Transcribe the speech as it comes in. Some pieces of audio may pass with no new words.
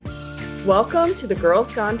Welcome to the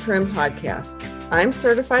Girls Gone Trim podcast. I'm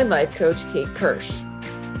certified life coach Kate Kirsch.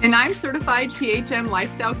 And I'm certified THM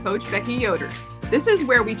lifestyle coach Becky Yoder. This is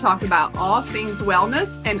where we talk about all things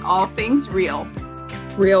wellness and all things real.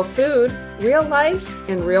 Real food, real life,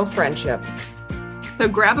 and real friendship. So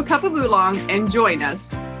grab a cup of oolong and join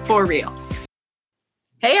us for real.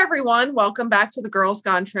 Hey everyone, welcome back to the Girls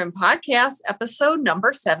Gone Trim podcast, episode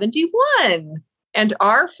number 71. And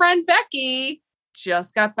our friend Becky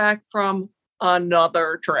just got back from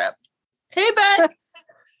another trip. Hey, Beck.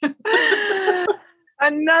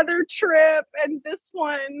 Another trip. And this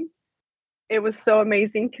one, it was so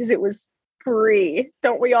amazing because it was free.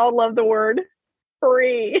 Don't we all love the word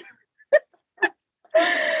free?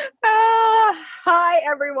 Hi,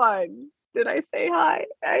 everyone. Did I say hi?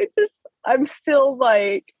 I'm still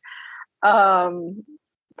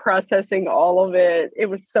processing all of it. It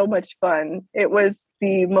was so much fun. It was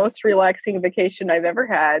the most relaxing vacation I've ever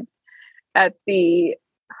had at the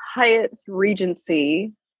Hyatt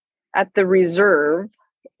Regency at the Reserve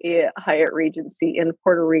Hyatt Regency in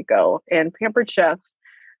Puerto Rico, and Pampered Chef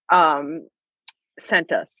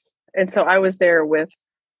sent us. And so I was there with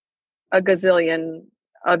a gazillion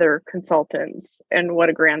other consultants, and what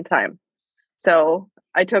a grand time. So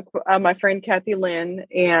I took my friend Kathy Lynn,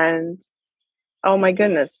 and oh my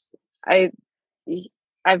goodness, I'm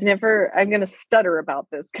going to stutter about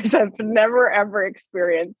this because I've never ever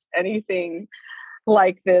experienced anything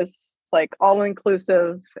like this, like all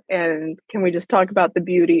inclusive. And can we just talk about the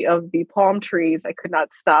beauty of the palm trees? I could not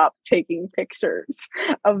stop taking pictures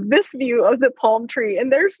of this view of the palm tree.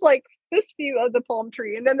 And there's like this view of the palm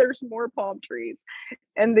tree, and then there's more palm trees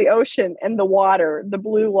and the ocean and the water, the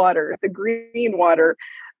blue water, the green water.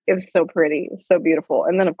 It was so pretty, so beautiful.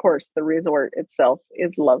 And then, of course, the resort itself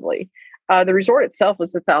is lovely. The resort itself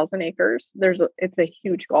was 1,000 acres. It's a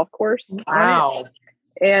huge golf course. Wow.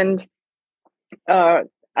 And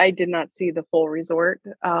I did not see the full resort.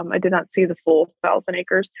 I did not see the full 1,000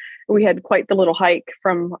 acres. We had quite the little hike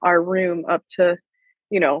from our room up to,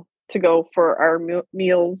 to go for our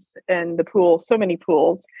meals and the pool. So many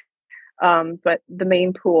pools. But the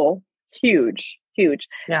main pool, huge.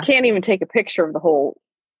 Yeah. Can't even take a picture of the whole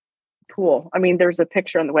pool. I mean, there's a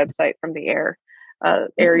picture on the website from the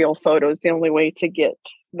aerial photos, the only way to get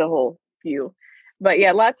the whole view. But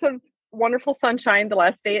yeah, lots of wonderful sunshine. The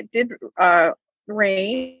last day it did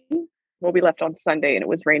rain. Well, we left on Sunday and it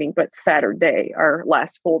was raining, but Saturday, our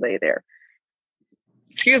last full day there,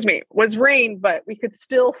 was rain, but we could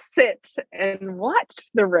still sit and watch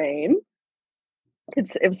the rain.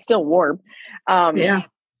 It was still warm. Yeah.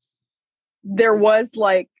 There was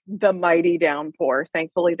like the mighty downpour.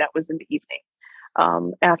 Thankfully, that was in the evening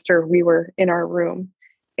after we were in our room,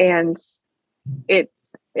 and it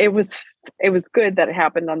was good that it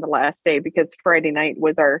happened on the last day because Friday night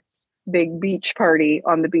was our big beach party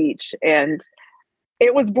on the beach, and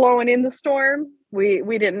it was blowing in the storm. We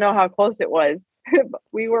didn't know how close it was.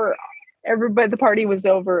 Everybody, the party was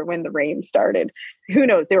over when the rain started. Who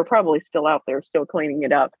knows? They were probably still out there, still cleaning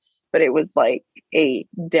it up. But it was like a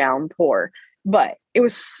downpour. But it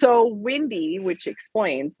was so windy, which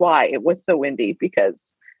explains why it was so windy, because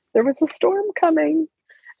there was a storm coming.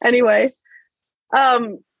 Anyway,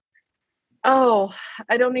 I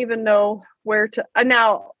don't even know where to.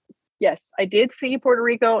 Now, yes, I did see Puerto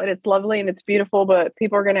Rico, and it's lovely and it's beautiful. But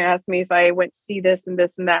people are going to ask me if I went to see this and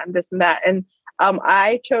this and that and this and that. And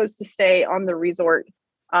I chose to stay on the resort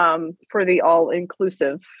for the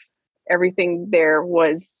all-inclusive. Everything there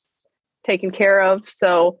was taken care of.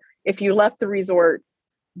 So if you left the resort,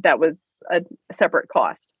 that was a separate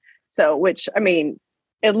cost. So, which, I mean,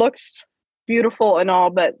 it looked beautiful and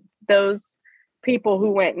all, but those people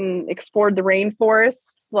who went and explored the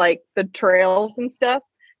rainforest, like the trails and stuff,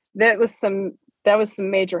 that was some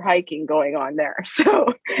major hiking going on there.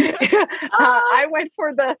 So I went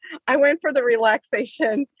for the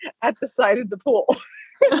relaxation at the side of the pool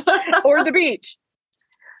or the beach.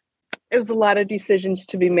 It was a lot of decisions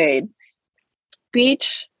to be made.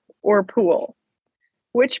 Beach or pool?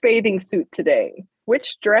 Which bathing suit today?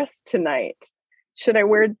 Which dress tonight? Should I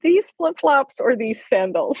wear these flip-flops or these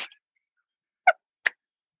sandals?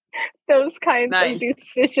 Those kinds of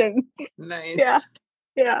decisions. Nice.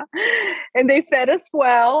 Yeah. And they fed us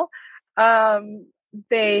well.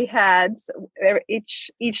 They had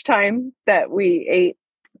each time that we ate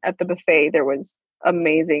at the buffet, there was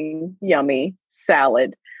amazing, yummy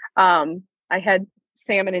salad. I had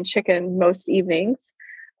salmon and chicken most evenings.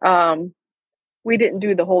 We didn't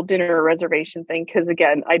do the whole dinner reservation thing because,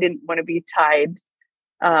 again, I didn't want to be tied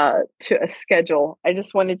to a schedule. I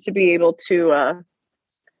just wanted to be able to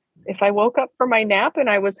if I woke up from my nap and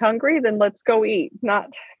I was hungry, then let's go eat.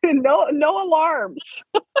 Not no alarms.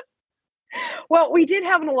 Well, we did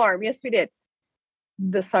have an alarm. Yes, we did.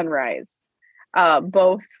 The sunrise.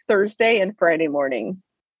 Both Thursday and Friday morning,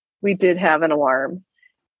 we did have an alarm.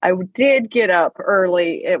 I did get up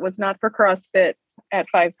early. It was not for CrossFit at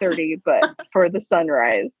 5:30, but for the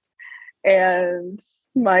sunrise. And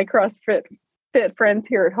my CrossFit friends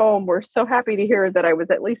here at home were so happy to hear that I was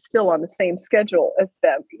at least still on the same schedule as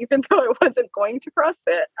them. Even though I wasn't going to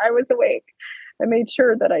CrossFit, I was awake. I made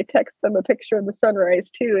sure that I texted them a picture of the sunrise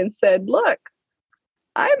too and said, look,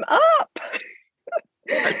 I'm up.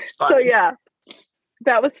 That's fun. So yeah,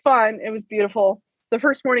 that was fun. It was beautiful. The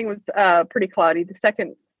first morning was pretty cloudy. The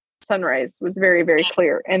second sunrise was very, very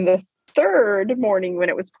clear. And the third morning when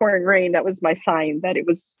it was pouring rain, that was my sign that it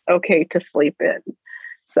was okay to sleep in.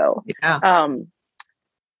 So, yeah.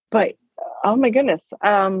 But oh my goodness.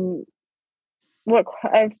 Look,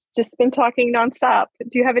 I've just been talking nonstop.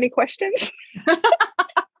 Do you have any questions?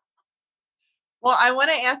 Well, I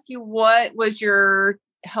want to ask you, what was your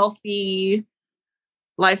healthy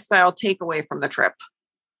lifestyle takeaway from the trip?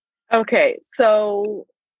 Okay, so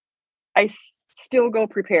I still go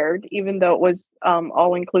prepared, even though it was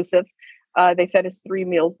all inclusive. They fed us 3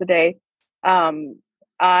 meals a day.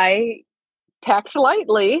 I packed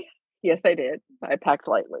lightly. Yes, I did. I packed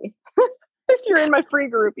lightly. If you're in my free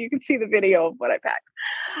group, you can see the video of what I packed.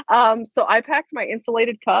 So I packed my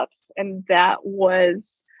insulated cups, and that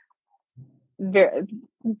was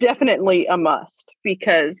definitely a must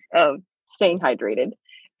because of staying hydrated.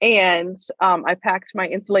 And I packed my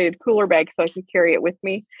insulated cooler bag so I could carry it with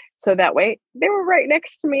me. So that way they were right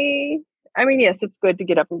next to me. I mean, yes, it's good to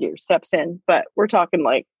get up and get your steps in, but we're talking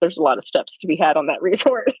like there's a lot of steps to be had on that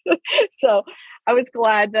resort. So I was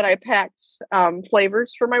glad that I packed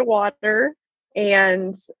flavors for my water.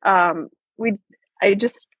 And I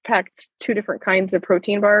just packed 2 different kinds of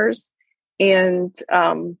protein bars and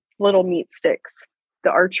little meat sticks.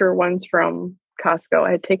 The Archer ones from Costco.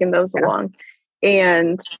 I had taken those along.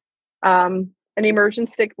 And an immersion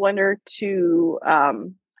stick blender to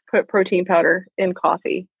put protein powder in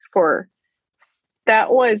coffee for.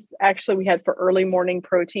 That was actually, we had for early morning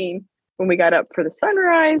protein when we got up for the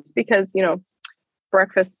sunrise because,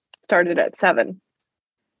 breakfast started at 7.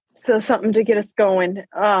 So something to get us going.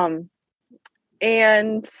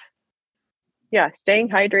 And yeah, staying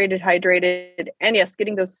hydrated, and yes,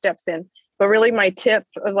 getting those steps in. But really my tip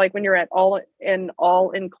of like when you're at all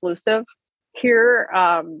inclusive here,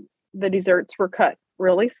 the desserts were cut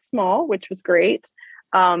really small, which was great.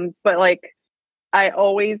 But like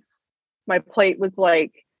my plate was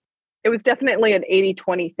like, it was definitely an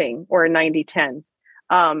 80-20 thing or a 90-10.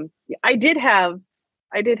 I did have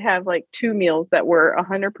like 2 meals that were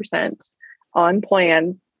 100% on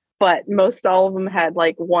plan, but most all of them had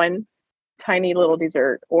like one tiny little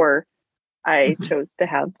dessert, or I chose to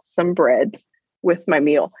have some bread with my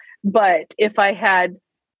meal. But if I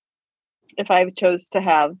chose to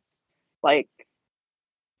have like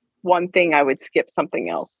one thing, I would skip something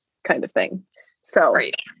else kind of thing. So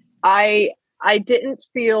right. I didn't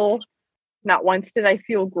feel, not once did I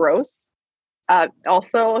feel gross.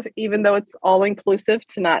 Also, even though it's all inclusive,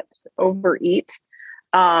 to not overeat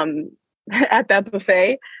at that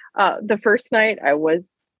buffet. The first night I was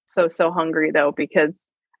so hungry though, because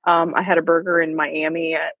I had a burger in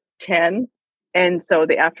Miami at 10. And so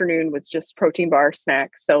the afternoon was just protein bar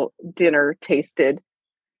snack. So dinner tasted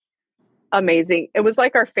amazing. It was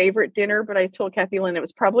like our favorite dinner, but I told Kathy Lynn it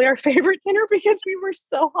was probably our favorite dinner because we were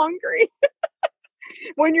so hungry.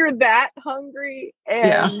 When you're that hungry,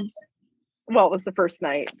 and well, it was the first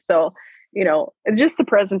night. So, just the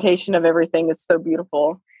presentation of everything is so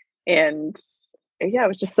beautiful. And yeah, it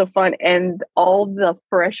was just so fun. And all the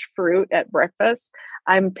fresh fruit at breakfast,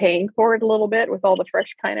 I'm paying for it a little bit with all the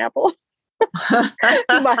fresh pineapple.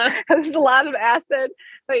 There's a lot of acid.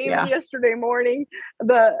 But even yesterday morning,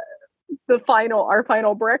 our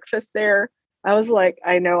final breakfast there, I was like,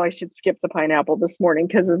 I know I should skip the pineapple this morning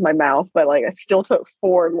because of my mouth, but like I still took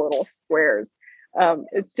 4 little squares.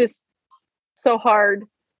 It's just so hard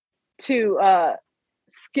to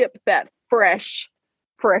skip that fresh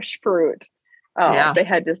fruit. They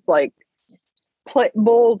had just like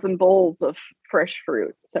bowls and bowls of fresh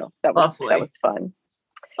fruit. So that was fun.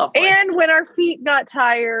 Lovely. And when our feet got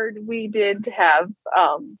tired, we did have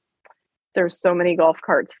there's so many golf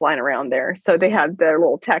carts flying around there. So they had their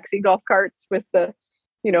little taxi golf carts with the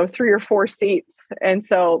 3 or 4 seats, and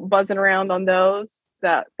so buzzing around on those,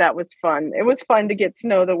 that was fun. It was fun to get to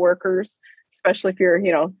know the workers, especially if you're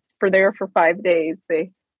for there for 5 days.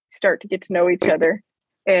 They start to get to know each other,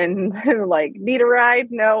 and like, need a ride?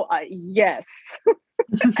 No, yes.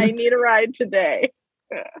 I need a ride today.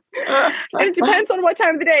 And it depends on what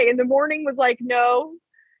time of the day. In the morning was like, no.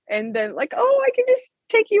 And then like, oh, I can just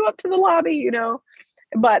take you up to the lobby, you know.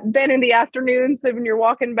 But then in the afternoons, when you're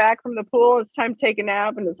walking back from the pool, it's time to take a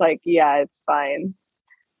nap. And it's like, yeah, it's fine.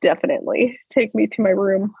 Definitely take me to my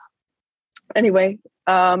room. Anyway,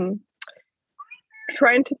 trying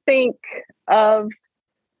to think of,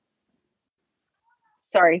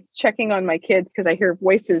 sorry, checking on my kids because I hear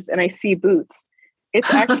voices and I see boots.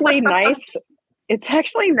 It's actually nice. It's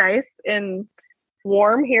actually nice and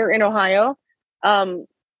warm here in Ohio.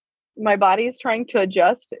 My body is trying to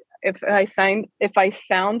adjust. If I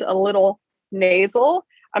sound a little nasal,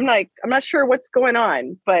 I'm not sure what's going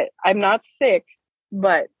on, but I'm not sick.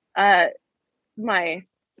 But it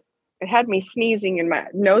had me sneezing and my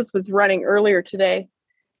nose was running earlier today.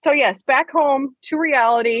 So yes, back home to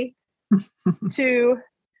reality, to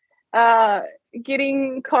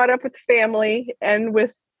getting caught up with family and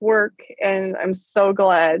with work. And I'm so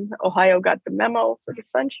glad Ohio got the memo for the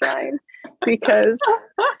sunshine because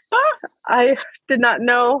I did not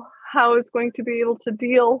know how I was going to be able to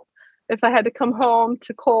deal if I had to come home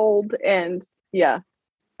to cold. And yeah,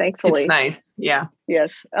 thankfully. It's nice. Yeah.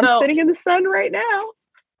 Yes. I'm sitting in the sun right now.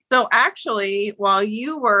 So actually, while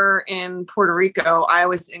you were in Puerto Rico, I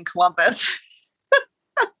was in Columbus.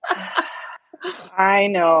 I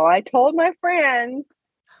know. I told my friends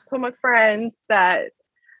that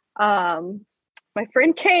my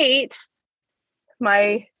friend Kate,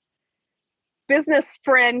 my business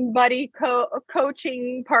friend, buddy,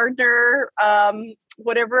 coaching partner,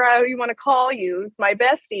 whatever you want to call you, my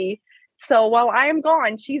bestie. So while I am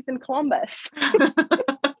gone, she's in Columbus.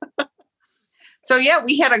 So yeah,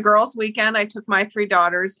 we had a girls' weekend. I took my 3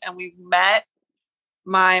 daughters and we met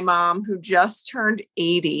my mom who just turned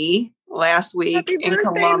 80 last week. Happy in birthday,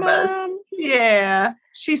 Columbus. Mom. Yeah,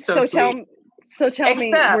 she's so sweet. Tell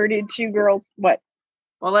me, where did you girls, what?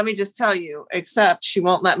 Well, let me just tell you, except she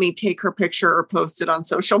won't let me take her picture or post it on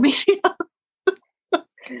social media.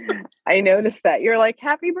 I noticed that. You're like,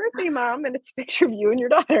 happy birthday, Mom. And it's a picture of you and your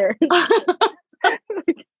daughter.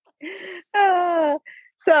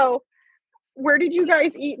 So where did you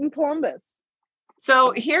guys eat in Columbus?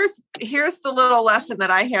 So here's the little lesson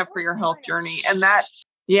that I have for your health journey. And that,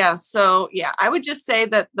 I would just say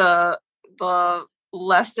that the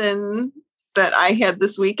lesson that I had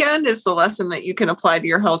this weekend is the lesson that you can apply to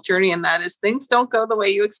your health journey. And that is things don't go the way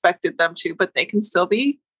you expected them to, but they can still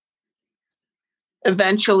be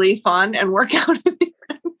eventually fun and work out at the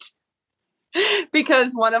end.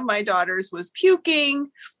 Because one of my daughters was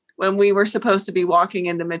puking when we were supposed to be walking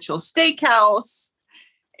into Mitchell's Steakhouse.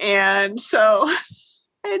 And so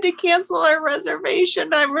I had to cancel our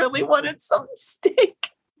reservation. I really wanted some steak.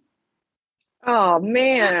 Oh,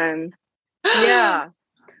 man. Yeah.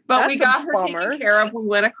 But we got her taken care of. We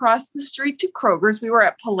went across the street to Kroger's. We were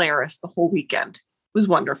at Polaris the whole weekend. It was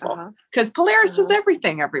wonderful. Because Polaris has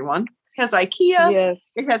everything, everyone. It has IKEA. Yes.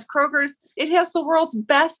 It has Kroger's. It has the world's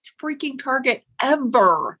best freaking Target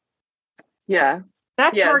ever. Yeah.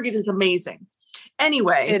 That Target is amazing.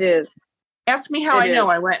 Anyway. It is. Ask me how I know.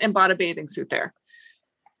 I went and bought a bathing suit there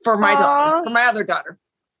for my daughter, for my other daughter.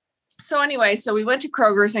 So anyway, we went to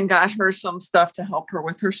Kroger's and got her some stuff to help her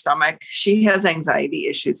with her stomach. She has anxiety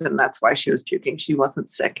issues and that's why she was puking. She wasn't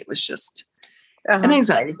sick. It was just an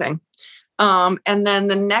anxiety thing. And then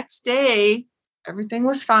the next day, everything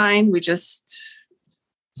was fine. We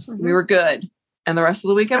were good. And the rest of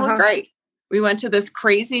the weekend was great. We went to this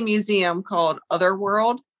crazy museum called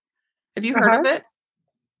Otherworld. Have you heard of it?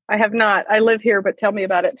 I have not. I live here, but tell me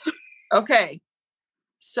about it. Okay.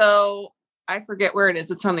 So I forget where it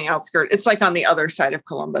is. It's on the outskirts. It's like on the other side of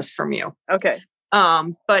Columbus from you. Okay.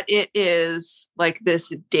 But it is like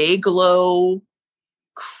this day glow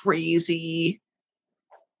crazy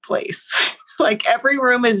place. Like every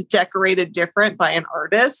room is decorated different by an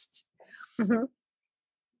artist. Mm-hmm.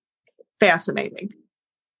 Fascinating.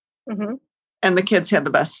 Mm-hmm. And the kids had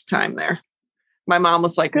the best time there. My mom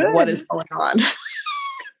was like, what is going on?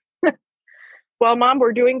 Well, Mom,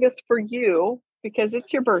 we're doing this for you because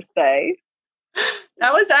it's your birthday.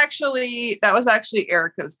 That was actually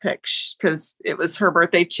Erica's pick because it was her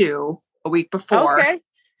birthday too a week before. Okay.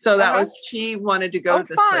 So that was, she wanted to go to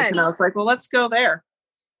this place and I was like, well, let's go there.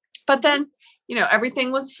 But then,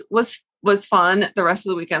 everything was fun the rest of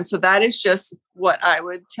the weekend. So that is just what I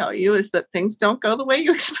would tell you is that things don't go the way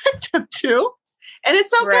you expect them to. And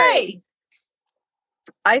it's okay. Right.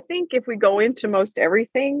 I think if we go into most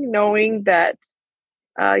everything, knowing that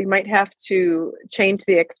you might have to change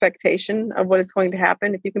the expectation of what is going to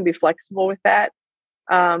happen. If you can be flexible with that,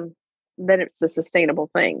 then it's a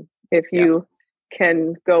sustainable thing. If you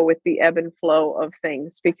can go with the ebb and flow of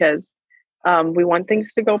things because we want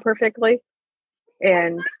things to go perfectly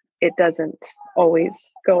and it doesn't always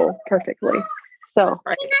go perfectly. So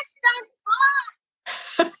Right.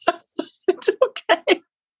 It's okay.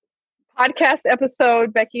 podcast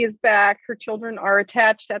episode, Becky is back. Her children are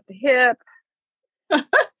attached at the hip.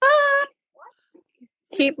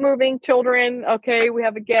 Keep moving, children. Okay, we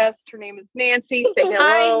have a guest. Her name is Nancy. Say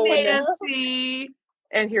hello. Hi, Nancy.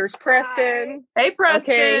 And here's Preston. Hey,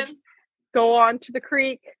 Preston. Okay, go on to the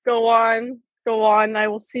creek. Go on. I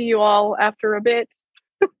will see you all after a bit.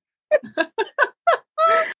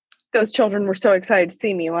 Those children were so excited to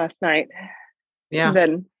see me last night. Yeah.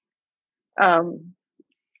 And then,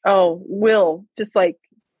 Will just like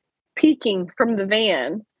peeking from the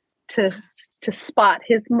van to spot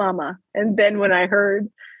his mama. And then when I heard,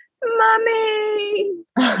 Mommy,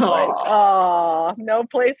 like, oh, no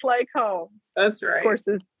place like home. That's right. Of course,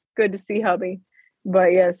 it's good to see hubby.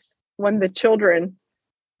 But yes, when the children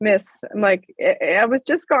miss, I'm like, I was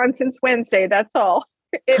just gone since Wednesday. That's all.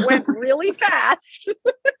 It went really fast.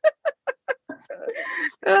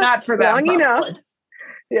 Not for that long enough.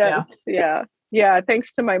 Yes. Yeah.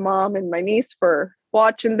 Thanks to my mom and my niece for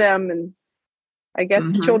watching them, and I guess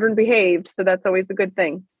the children behaved, so that's always a good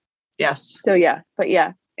thing. Yes. So yeah, but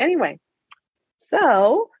yeah. Anyway,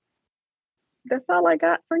 so that's all I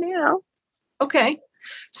got for now. Okay.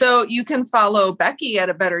 So you can follow Becky at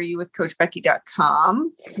A Better You with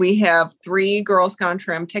CoachBecky.com. We have 3 Girls Gone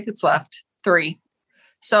Trim tickets left. 3.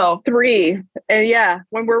 So 3. And yeah,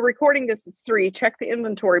 when we're recording this, it's 3. Check the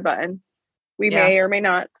inventory button. We may or may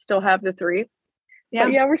not still have the 3. Yeah.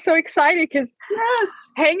 But yeah, we're so excited because yes,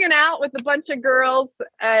 hanging out with a bunch of girls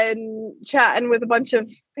and chatting with a bunch of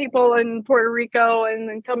people in Puerto Rico and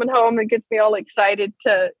then coming home, it gets me all excited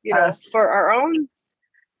to, for our own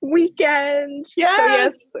weekend.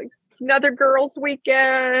 Yes. So yes, another girls'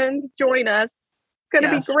 weekend. Join us. It's going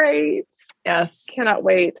to be great. Yes. Cannot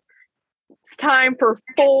wait. It's time for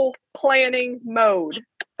full planning mode.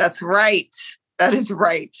 That's right. That is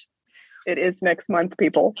right. It is next month,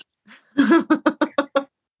 people.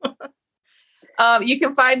 You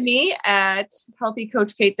can find me at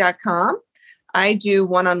healthycoachkate.com. I do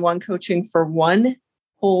one-on-one coaching for 1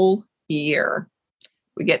 whole year.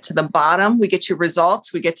 We get to the bottom. We get you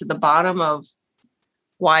results. We get to the bottom of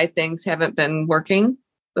why things haven't been working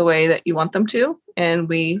the way that you want them to. And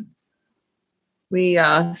we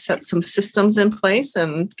set some systems in place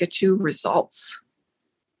and get you results.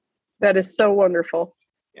 That is so wonderful.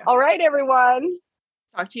 Yeah. All right, everyone.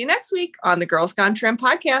 Talk to you next week on the Girls Gone Trim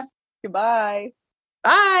podcast. Goodbye.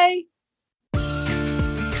 Bye.